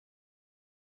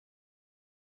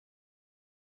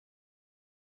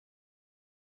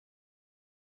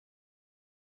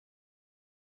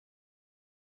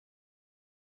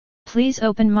Please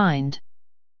open mind.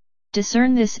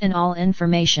 Discern this in all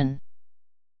information.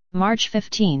 March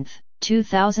 15,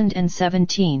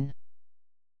 2017.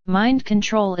 Mind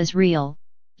control is real.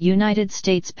 United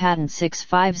States Patent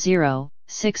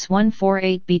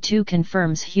 650-6148b2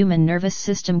 confirms human nervous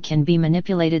system can be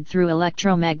manipulated through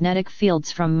electromagnetic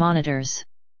fields from monitors.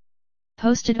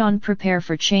 Posted on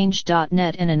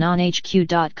prepareforchange.net and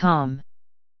anonhq.com.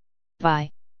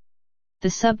 By. The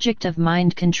subject of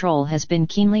mind control has been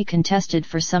keenly contested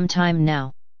for some time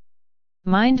now.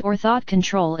 Mind or thought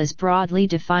control is broadly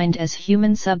defined as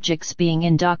human subjects being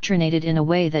indoctrinated in a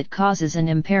way that causes an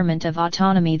impairment of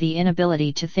autonomy, the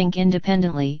inability to think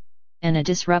independently, and a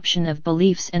disruption of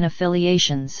beliefs and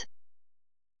affiliations.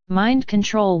 Mind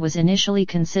control was initially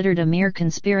considered a mere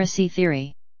conspiracy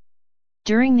theory.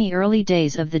 During the early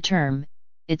days of the term,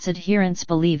 its adherents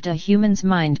believed a human's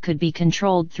mind could be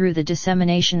controlled through the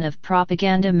dissemination of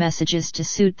propaganda messages to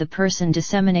suit the person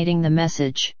disseminating the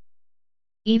message.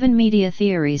 Even media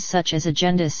theories such as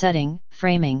agenda setting,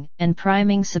 framing, and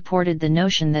priming supported the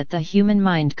notion that the human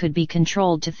mind could be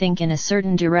controlled to think in a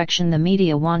certain direction the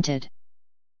media wanted.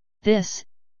 This,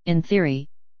 in theory,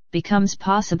 becomes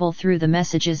possible through the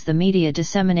messages the media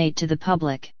disseminate to the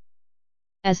public.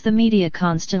 As the media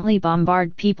constantly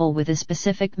bombard people with a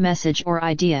specific message or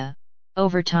idea,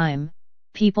 over time,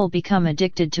 people become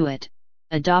addicted to it,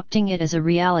 adopting it as a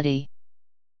reality.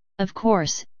 Of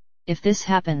course, if this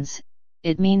happens,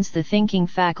 it means the thinking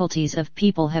faculties of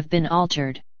people have been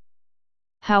altered.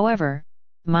 However,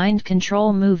 mind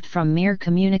control moved from mere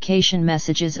communication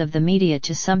messages of the media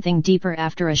to something deeper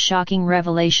after a shocking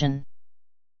revelation.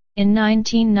 In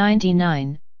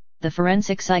 1999, the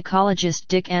forensic psychologist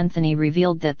Dick Anthony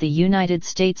revealed that the United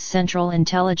States Central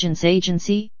Intelligence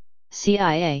Agency,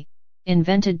 CIA,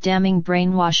 invented damning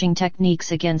brainwashing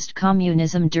techniques against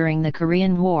communism during the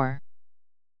Korean War.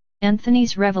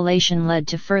 Anthony's revelation led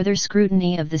to further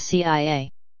scrutiny of the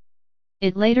CIA.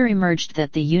 It later emerged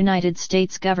that the United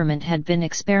States government had been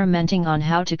experimenting on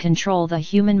how to control the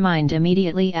human mind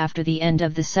immediately after the end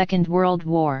of the Second World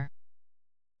War.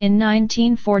 In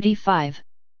 1945,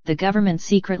 the government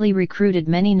secretly recruited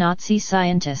many Nazi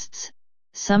scientists,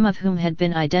 some of whom had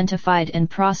been identified and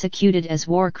prosecuted as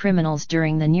war criminals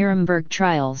during the Nuremberg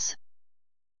trials.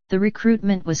 The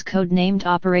recruitment was codenamed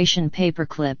Operation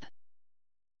Paperclip.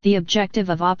 The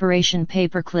objective of Operation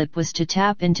Paperclip was to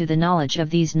tap into the knowledge of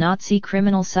these Nazi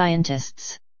criminal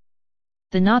scientists.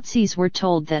 The Nazis were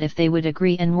told that if they would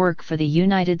agree and work for the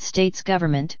United States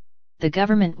government, the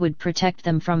government would protect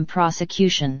them from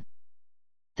prosecution.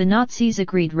 The Nazis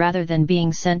agreed rather than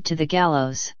being sent to the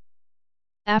gallows.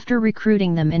 After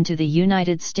recruiting them into the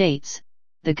United States,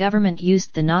 the government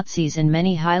used the Nazis in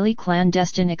many highly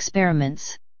clandestine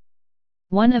experiments.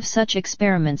 One of such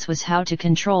experiments was how to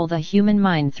control the human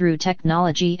mind through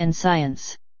technology and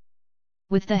science.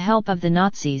 With the help of the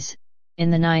Nazis,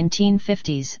 in the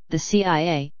 1950s, the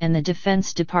CIA and the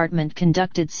Defense Department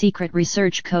conducted secret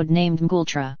research codenamed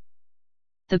MKUltra.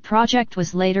 The project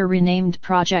was later renamed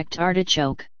Project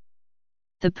Artichoke.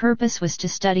 The purpose was to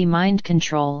study mind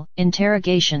control,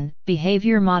 interrogation,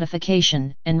 behavior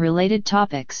modification, and related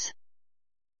topics.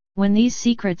 When these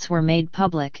secrets were made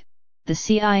public, the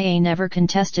CIA never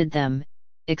contested them,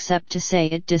 except to say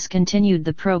it discontinued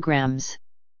the programs.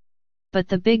 But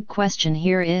the big question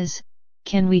here is,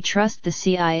 can we trust the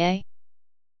CIA?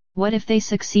 What if they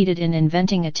succeeded in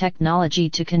inventing a technology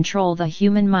to control the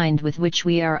human mind with which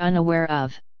we are unaware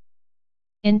of?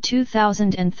 In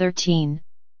 2013,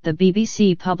 the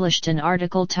BBC published an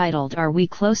article titled "Are We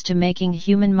Close to Making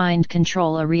Human Mind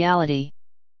Control a Reality?"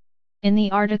 In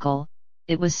the article,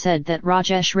 it was said that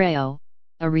Rajesh Rao,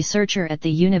 a researcher at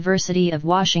the University of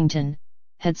Washington,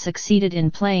 had succeeded in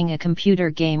playing a computer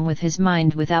game with his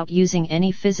mind without using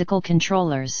any physical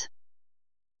controllers.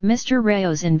 Mr.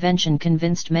 Rao's invention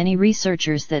convinced many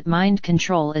researchers that mind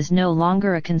control is no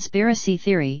longer a conspiracy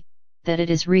theory, that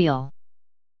it is real.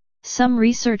 Some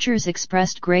researchers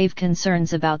expressed grave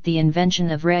concerns about the invention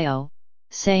of Rao,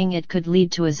 saying it could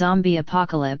lead to a zombie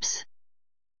apocalypse.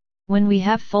 When we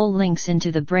have full links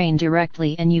into the brain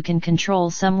directly and you can control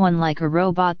someone like a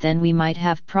robot, then we might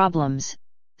have problems,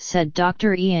 said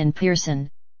Dr. Ian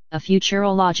Pearson, a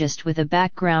futurologist with a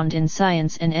background in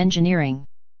science and engineering.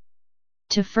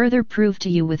 To further prove to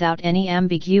you without any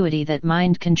ambiguity that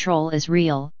mind control is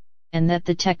real, and that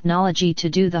the technology to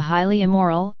do the highly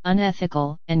immoral,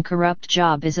 unethical, and corrupt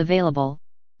job is available,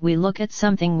 we look at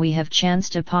something we have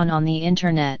chanced upon on the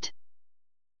Internet.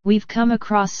 We've come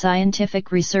across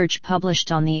scientific research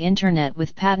published on the Internet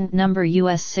with patent number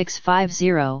US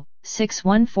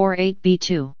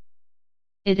 650-6148b2.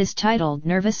 It is titled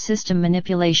Nervous System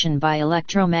Manipulation by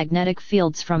Electromagnetic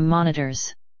Fields from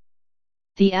Monitors.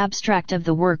 The abstract of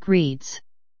the work reads: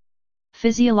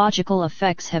 physiological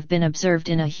effects have been observed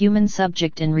in a human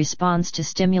subject in response to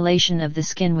stimulation of the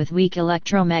skin with weak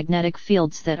electromagnetic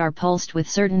fields that are pulsed with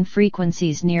certain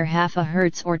frequencies near 0.5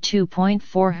 Hz or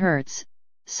 2.4 Hz,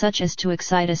 such as to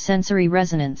excite a sensory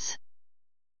resonance.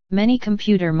 Many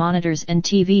computer monitors and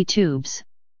TV tubes,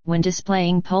 when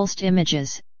displaying pulsed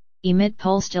images, emit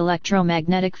pulsed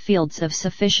electromagnetic fields of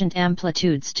sufficient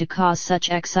amplitudes to cause such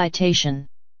excitation.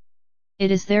 It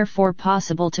is therefore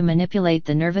possible to manipulate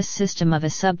the nervous system of a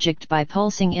subject by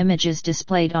pulsing images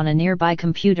displayed on a nearby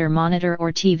computer monitor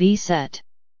or TV set.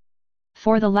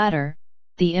 For the latter,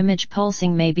 the image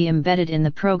pulsing may be embedded in the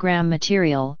program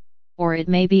material, or it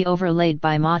may be overlaid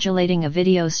by modulating a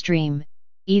video stream,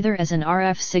 either as an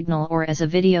RF signal or as a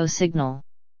video signal.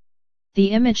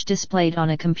 The image displayed on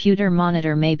a computer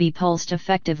monitor may be pulsed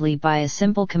effectively by a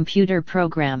simple computer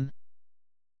program.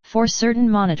 For certain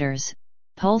monitors,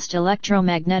 pulsed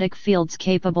electromagnetic fields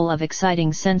capable of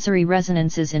exciting sensory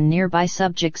resonances in nearby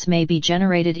subjects may be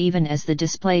generated even as the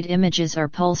displayed images are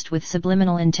pulsed with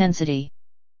subliminal intensity.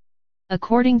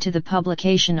 According to the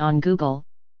publication on Google,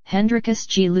 Hendrikus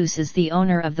G. Loos is the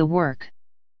owner of the work.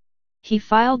 He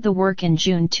filed the work in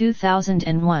June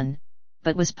 2001,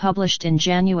 but was published in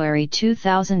January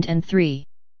 2003.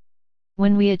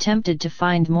 When we attempted to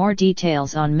find more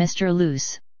details on Mr.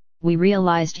 Loos, we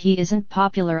realized he isn't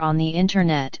popular on the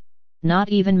internet, not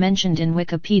even mentioned in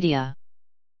Wikipedia.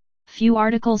 Few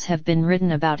articles have been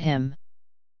written about him.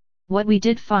 What we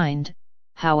did find,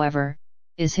 however,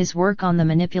 is his work on the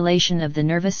manipulation of the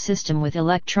nervous system with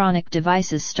electronic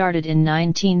devices started in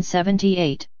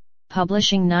 1978,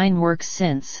 publishing 9 works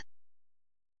since.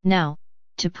 Now,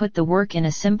 to put the work in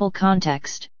a simple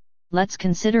context, let's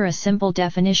consider a simple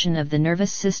definition of the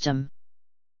nervous system.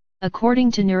 According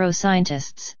to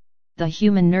neuroscientists, the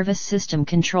human nervous system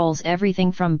controls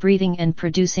everything from breathing and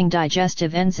producing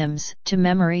digestive enzymes to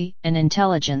memory and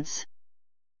intelligence.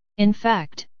 In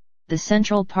fact, the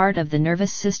central part of the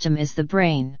nervous system is the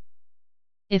brain.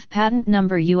 If patent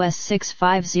number US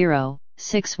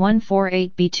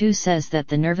 650-6148B2 says that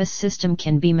the nervous system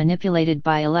can be manipulated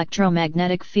by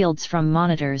electromagnetic fields from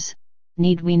monitors,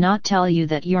 need we not tell you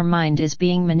that your mind is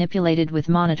being manipulated with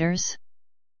monitors?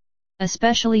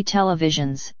 Especially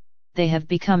televisions, they have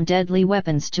become deadly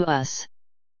weapons to us.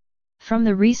 From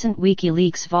the recent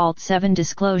WikiLeaks Vault 7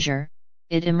 disclosure,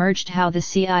 it emerged how the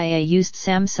CIA used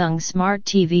Samsung smart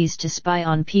TVs to spy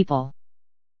on people.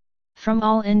 From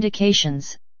all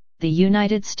indications, the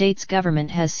United States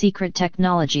government has secret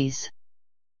technologies.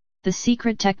 The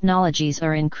secret technologies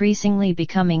are increasingly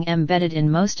becoming embedded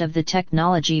in most of the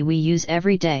technology we use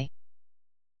every day.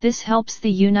 This helps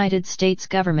the United States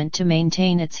government to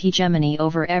maintain its hegemony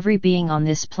over every being on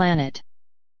this planet.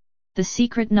 The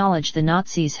secret knowledge the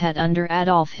Nazis had under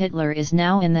Adolf Hitler is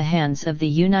now in the hands of the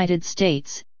United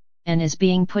States, and is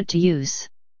being put to use.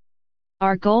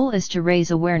 Our goal is to raise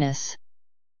awareness.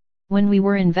 When we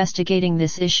were investigating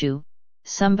this issue,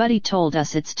 somebody told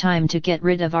us it's time to get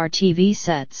rid of our TV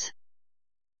sets.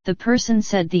 The person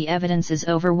said the evidence is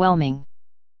overwhelming.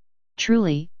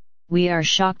 Truly, we are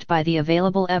shocked by the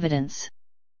available evidence.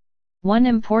 One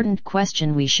important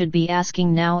question we should be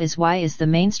asking now is, why is the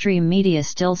mainstream media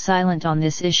still silent on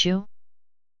this issue?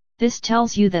 This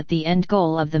tells you that the end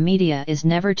goal of the media is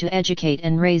never to educate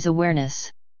and raise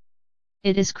awareness.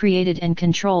 It is created and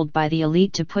controlled by the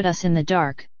elite to put us in the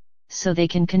dark, so they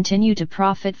can continue to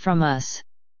profit from us.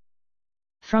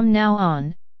 From now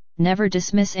on, never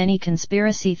dismiss any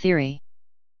conspiracy theory.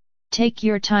 Take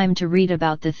your time to read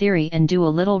about the theory and do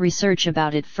a little research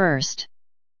about it first.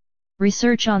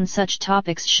 Research on such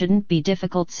topics shouldn't be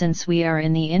difficult since we are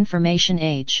in the information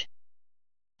age.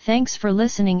 Thanks for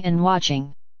listening and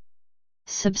watching.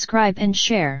 Subscribe and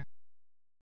share.